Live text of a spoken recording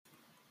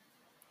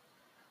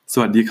ส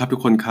วัสดีครับทุก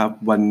คนครับ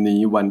วัน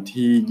นี้วัน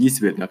ที่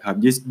21นะครับ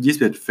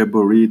21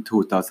 February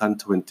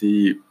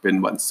 2020เป็น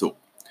วันศุกร์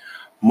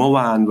เมื่อว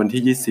านวัน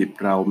ที่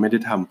20เราไม่ได้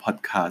ทำพอด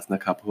แคสต์น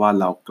ะครับเพราะว่า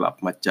เรากลับ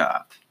มา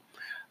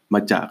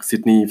จาก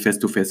Sydney Face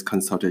to Face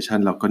Consultation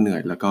เราก็เหนื่อ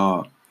ยแล้วก็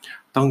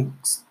ต้อง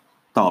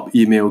ตอบ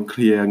อีเมลเค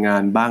ลียร์งา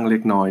นบ้างเล็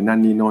กน้อยนั่น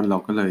นี่โน่นเรา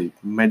ก็เลย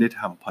ไม่ได้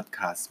ทำพอดแค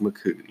สต์เมื่อ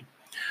คืน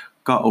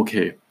ก็โอเค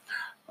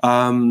อื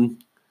ม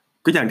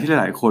ก็อย่างที่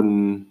หลายๆคน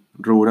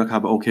รู้นะครั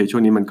บโอเคช่ว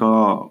งนี้มันก็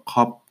ค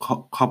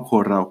รอบครัว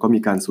เราก็มี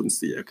การสูญเ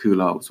สียคือ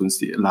เราสูญเ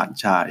สียหลาน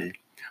ชาย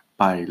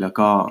ไปแล้ว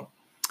ก็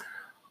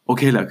โอเ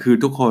คแหละคือ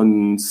ทุกคน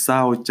เศร้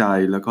าใจ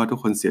แล้วก็ทุก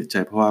คนเสียใจ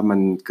เพราะว่ามัน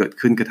เกิด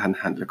ขึ้นกระทัน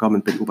หันแล้วก็มั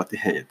นเป็นอุบัติ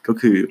เหตุก็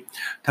คือ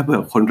ถ้าเผื่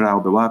อคนเรา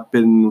แบบว่าเ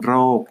ป็นโร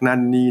คนั่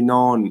นนี่โ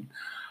น่น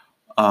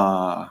เอ่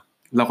อ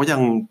เราก็ยั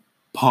ง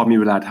พอมี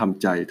เวลาท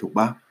ำใจถูก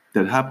ปะแ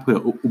ต่ถ้าเผื่อ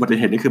อุบัติเ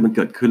หตุนี่คือมันเ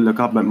กิดขึ้นแล้ว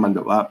ก็มันแ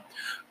บบว่า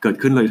เกิด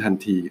ขึ้นเลยทัน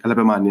ทีอะไร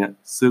ประมาณเนี้ย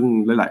ซึ่ง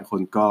หลายๆคน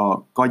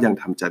ก็ยัง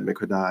ทำใจไม่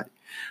ค่อยได้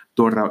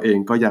ตัวเราเอง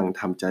ก็ยัง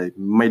ทำใจ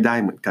ไม่ได้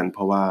เหมือนกันเพ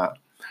ราะว่า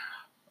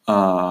เอ่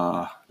อ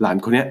หลาน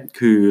คนเนี้ย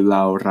คือเร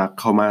ารัก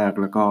เขามาก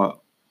แล้วก็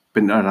เ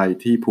ป็นอะไร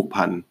ที่ผูก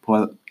พันเพราะ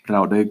เร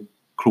าได้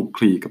คลุกค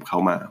ลีกับเขา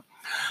มา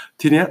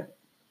ทีเนี้ย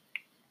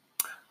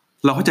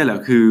เราเข้าใจแหละ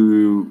คือ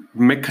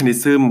เมคานิ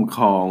ซึมข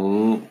อง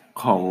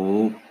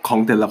ของ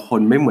แต่ละค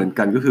นไม่เหมือน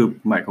กันก็คือ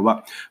หมายความว่า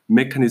เม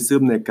คานิซึ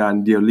มในการ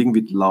dealing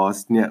with loss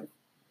เนี่ย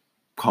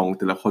ของ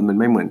แต่ละคนมัน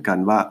ไม่เหมือนกัน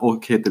ว่าโอ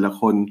เคแต่ละ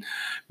คน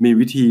มี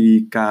วิธี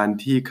การ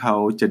ที่เขา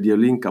จะ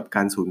dealing กับก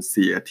ารสูญเ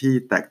สียที่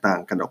แตกต่าง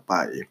กันออกไป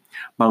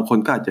บางคน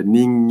ก็อาจจะ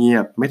นิ่งเงีย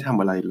บไม่ทำ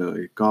อะไรเลย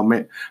ก็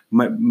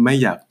ไม่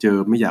อยากเจอ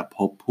ไม่อยากพ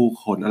บผู้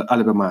คนอะไ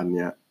รประมาณเ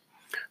นี้ย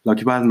เรา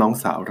คิดว่าน้อง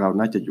สาวเรา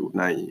น่าจะอยู่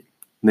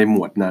ในหม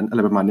วดนั้นอะไร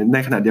ประมาณนี้ใน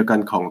ขณะเดียวกัน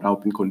ของเรา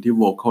เป็นคนที่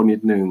vocal นิ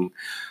ดนึง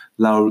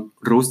เรา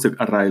รู้สึก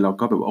อะไรเรา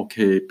ก็แบบโอเค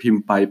พิม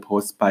พ์ไปโพ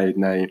สต์ไป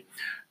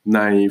ใน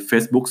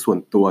Facebook ส่วน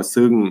ตัว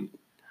ซึ่ง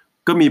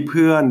ก็มีเ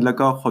พื่อนแล้ว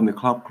ก็คนใน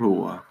ครอบครั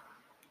ว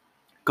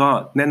ก็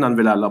แน่นอนเ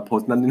วลาเราโพส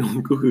ต์นั่นนี่นู่น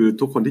ก็คือ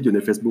ทุกคนที่อยู่ใน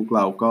Facebook เ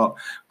รา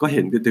ก็เ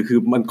ห็นแต่คือ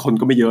มันคน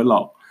ก็ไม่เยอะหร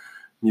อก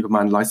มีประม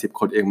าณ110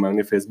คนเองมั้งใ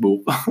น Facebook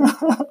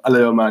อะไร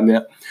ประมาณเนี้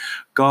ย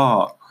ก็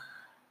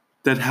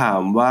จะถา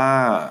มว่า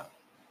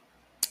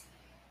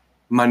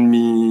มัน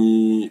มี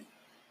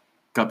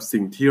กับ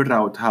สิ่งที่เรา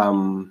ท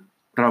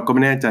ำเราก็ไ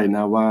ม่แน่ใจน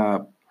ะว่า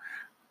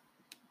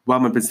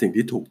มันเป็นสิ่ง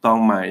ที่ถูกต้อง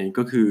ไหม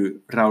ก็คือ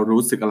เรา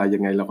รู้สึกอะไรยั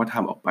งไงเราก็ท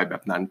ำออกไปแบ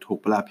บนั้นถูก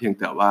ปะล่ะเพียง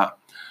แต่ว่า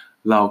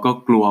เราก็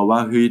กลัวว่า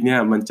เฮ้ยเนี่ย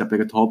มันจะไป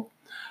กระทบ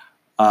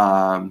อ่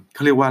เข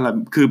าเรียกว่าอะไร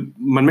คือ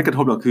มันไม่กระท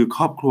บหรอกคือค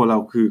รอบครัวเรา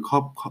คือคร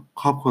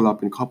อบครัวเรา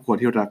เป็นครอบครัว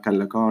ที่รักกัน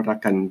แล้วก็รัก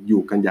กันอ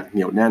ยู่กันอย่างเห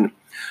นียวแน่น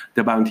แ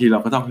ต่บางทีเรา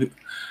ก็ต้อง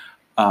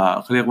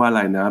เขาเรียกว่าอะไ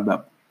รนะแบ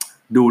บ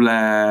ดูแล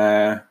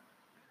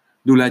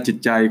ดูแลจิต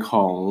ใจข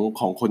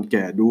องคนแ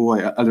ก่ด้วย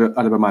อ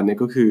ะไรประมาณนี้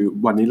ก็คือ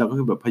วันนี้เราก็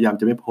คือแบบพยายาม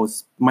จะไม่โพส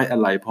ต์ไม่อะ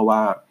ไรเพราะว่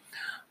า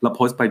เราโ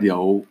พสต์ไปเดี๋ย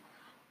ว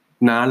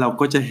นะเรา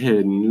ก็จะเห็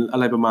นอะ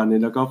ไรประมาณนี้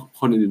แล้วก็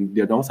คนอื่นเ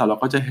ดี๋ยวน้องสาวเรา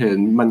ก็จะเห็น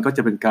มันก็จ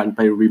ะเป็นการไป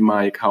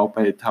remind เขาไป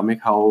ทำให้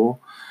เขา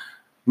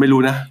ไม่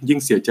รู้นะยิ่ง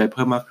เสียใจเ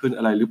พิ่มมากขึ้น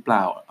อะไรหรือเปล่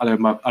าอะไรป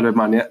ระ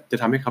มาณเนี้ยจะ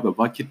ทำให้เขาแบบ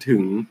ว่าคิดถึ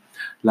ง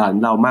หลาน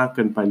เรามากเ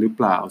กินไปหรือเ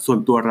ปล่าส่วน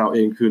ตัวเราเอ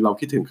งคือเรา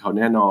คิดถึงเขาแ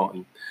น่นอน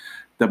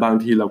แต่บาง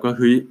ทีเราก็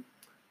เฮ้ย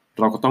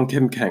เราก็ต้องเ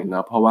ข้มแข็งน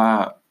ะเพราะว่า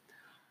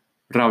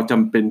เราจ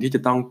ำเป็นที่จะ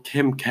ต้องเ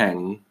ข้มแข็ง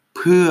เ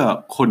พื่อ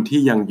คนที่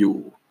ยังอยู่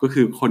ก็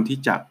คือคนที่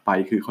จากไป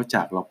คือเขาจ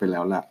ากเราไปแล้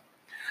วแหละ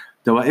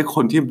แต่ว่าไอ้ค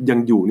นที่ยัง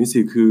อยู่นี่สิ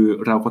คือ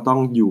เราก็ต้อง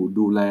อยู่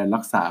ดูแลรั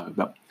กษา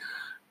แบบ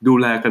ดู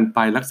แลกันไป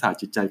รักษา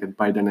จิตใจกันไ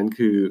ปดังนั้น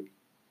คือ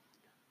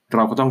เร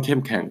าก็ต้องเข้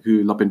มแข็งคือ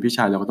เราเป็นพี่ช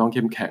ายเราก็ต้องเ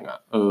ข้มแข็งอ่ะ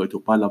ถู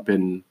กป่ะเราเป็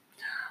น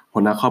หั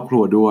วหน้าครอบครั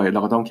วด้วยเรา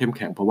ก็ต้องเข้มแ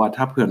ข็งเพราะว่า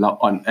ถ้าเผื่อเรา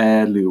อ่อนแอ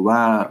หรือว่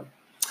า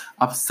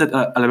upset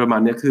อะไรประมา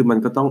ณเนี้ยคือมัน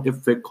ก็ต้องเอฟ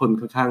เฟกต์คน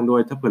ข้างๆด้ว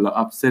ยถ้าเผื่อเรา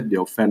upset เดี๋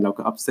ยวแฟนเรา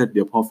ก็ upset เ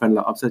ดี๋ยวพอแฟนเร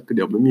า upset ก็เ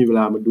ดี๋ยวไม่มีเว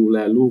ลามาดูแล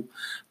ลูก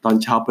ตอน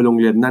เช้าไปโรง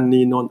เรียนนั่น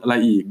นี่โน่นอะไร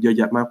อีกเยอะแ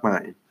ยะมากมา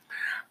ย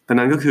ดัง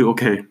นั้นก็คือโอ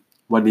เค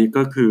วันนี้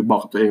ก็คือบอก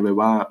กับตัวเองเลย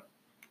ว่า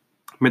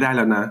ไม่ได้แ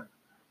ล้วนะ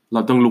เร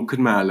าต้องลุกขึ้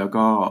นมาแล้ว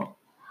ก็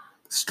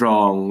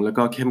strong แล้ว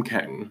ก็เข้มแ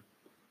ข็ง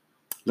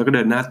แล้วก็เ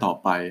ดินหน้าต่อ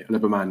ไปอะไร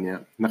ประมาณเนี้ย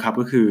นะครับ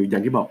ก็คืออย่า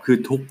งที่บอกคือ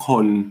ทุกค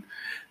น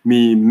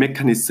มีเมค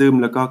านิซึม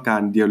แล้วก็กา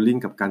ร dealing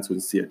กับการสูญ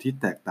เสียที่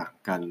แตกต่าง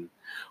กัน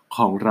ข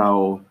องเรา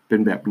เป็น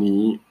แบบ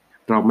นี้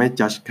เราไม่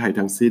judge ใคร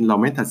ทั้งสิ้นเรา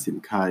ไม่ตัดสิน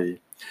ใคร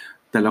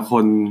แต่ละค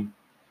น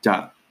จะ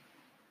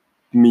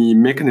มี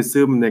เมคานิ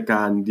ซึมในก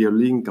าร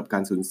dealing กับกา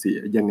รสูญเสีย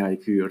ยังไง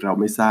คือเรา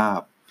ไม่ทราบ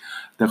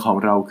แต่ของ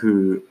เราคื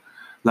อ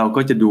เรา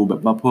ก็จะดูแบ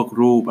บว่าพวก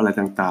รูปอะไร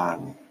ต่าง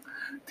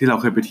ๆที่เรา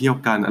เคยไปเที่ยว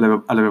กันอะไ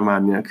รประมาณ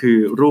เนี้ยคือ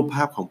รูปภ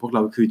าพของพวกเร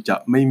าคือจะ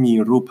ไม่มี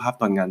รูปภาพ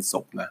ตอนงานศ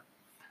พนะ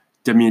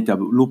จะมีแต่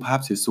รูปภาพ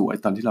สวย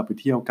ๆตอนที่เราไป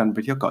เที่ยวกันไป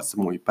เที่ยวเกาะส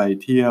มุยไป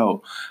เที่ยว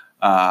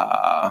อ่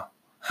า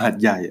หาด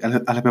ใหญ่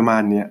อะไรประมา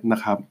ณเนี้ยนะ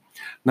ครับ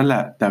นั่นแหล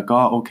ะแต่ก็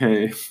โอเค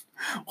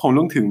คง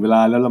ต้องถึงเวล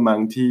าแล้วละมั้ง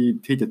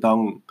ที่จะต้อง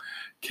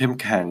เข้ม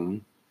แข็ง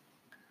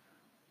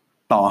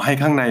ต่อให้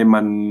ข้างใน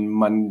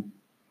มัน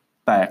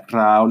แตก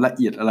ร้าวละเ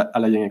อียดอะ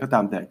ไรยังไงก็ตา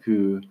มแต่คื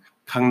อ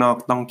ข้างนอก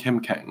ต้องเข้ม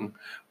แข็ง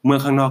เมื่อ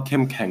ข้างนอกเข้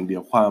มแข็งเดี๋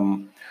ยวความ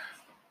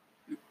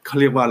เขา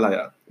เรียกว่าอะไร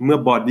อ่ะเมื่อ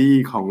บอดี้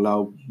ของเรา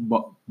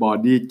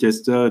body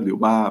gesture หรือ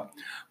ว่า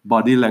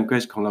body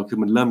language ของเราคือ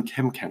มันเริ่มเ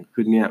ข้มแข็ง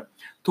ขึ้นเนี่ย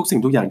ทุกสิ่ง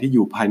ทุกอย่างที่อ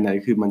ยู่ภายใน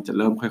คือมันจะ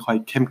เริ่มค่อย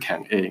ๆเข้มแข็ง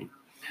เอง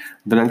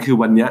ดังนั้นคือ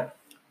วันเนี้ย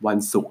วัน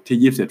ศุกร์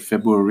ที่21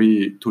 February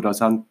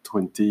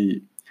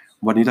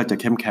 2020วันนี้เราจะ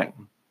เข้มแข็ง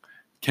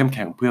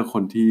เพื่อค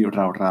นที่เ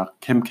รารัก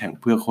เข้มแข็ง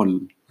เพื่อคน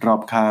รอ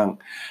บข้าง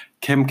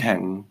เข้มแข็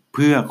งเ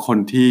พื่อคน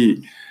ที่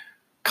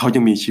เขายั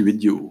งมีชีวิต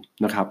อยู่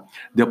นะครับ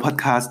เดี๋ยวพอด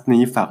คาสต์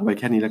นี้ฝากไว้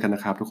แค่นี้แล้วกันน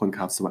ะครับทุกคนค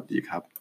รับสวัสดีครับ